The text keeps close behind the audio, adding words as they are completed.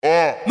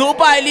No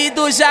baile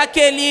do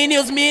Jaqueline,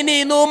 os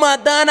meninos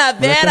mandando a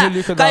Vera.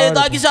 Caio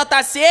Doog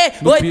JC,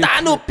 oi,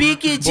 tá no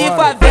pique de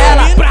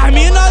favela. Pra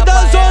mina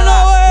da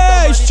Zona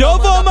Oeste, eu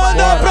vou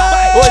mandar pra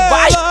ela. Oi,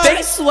 vai,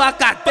 vem sua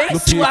cadela, vem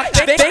sua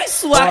cadela, vem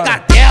sua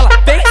cadela,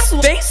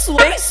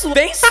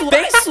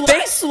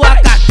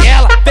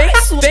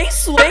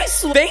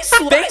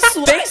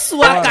 vem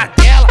sua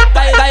cadela.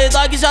 Caio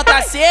Doog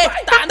JC,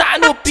 tá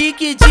no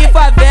pique de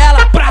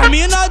favela. Pra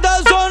mina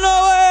da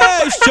Zona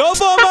Oeste, eu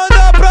vou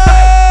mandar pra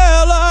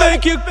ela. Vem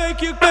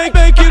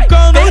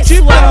quicando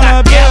de perna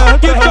aberta,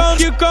 quicando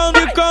de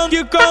perna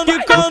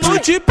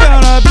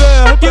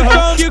aberta,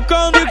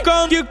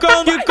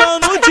 quicando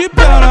de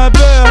perna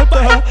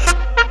aberta.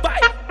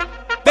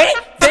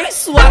 Vem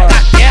sua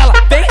cadela,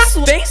 vem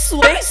sua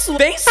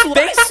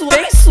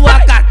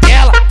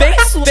cadela,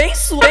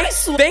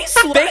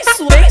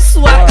 vem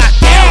sua cadela.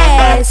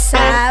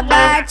 Essa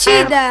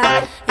batida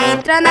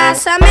entra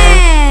nessa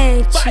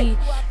mente.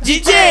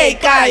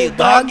 DJCaaio,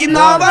 Doog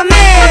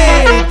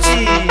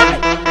novamente.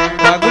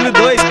 Bagulho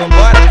 2,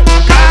 vambora.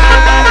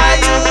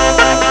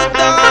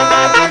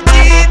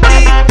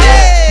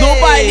 No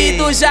baile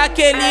do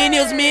Jaqueline,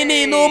 os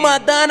meninos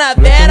mandando a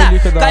Vera.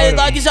 Caio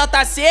Doog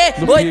JC,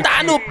 oi,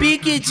 tá no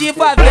pique de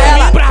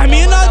favela. Pra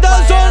mina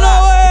da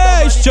Zona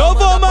Oeste, eu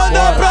vou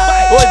mandar pra ela.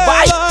 Oi,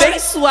 vai, vem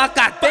sua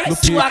cadela, vem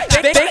sua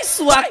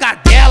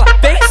cadela,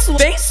 vem sua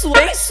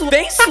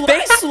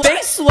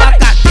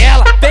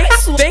cadela,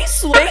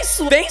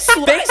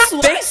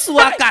 vem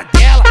sua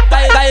cadela.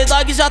 Caio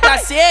Doog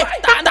JC,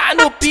 tá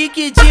no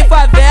pique de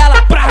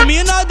favela. Pra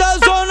mina da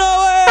Zona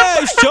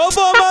Oeste, eu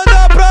vou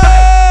mandar pra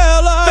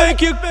ela. Vem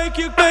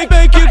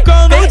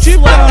quicando de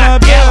perna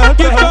aberta,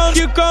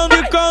 quicando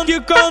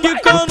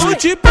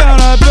de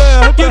perna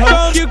aberta,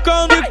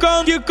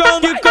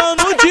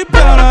 quicando de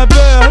perna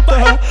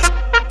aberta.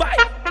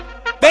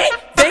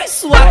 Vem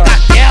sua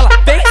cadela,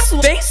 vem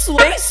sua cadela,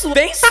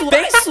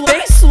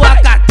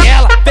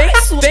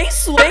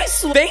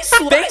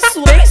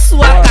 vem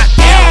sua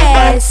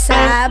cadela.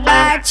 Essa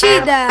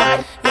batida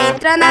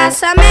entra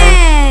nessa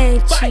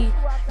mente.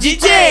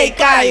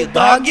 DJCaaio,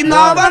 Doog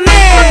novamente.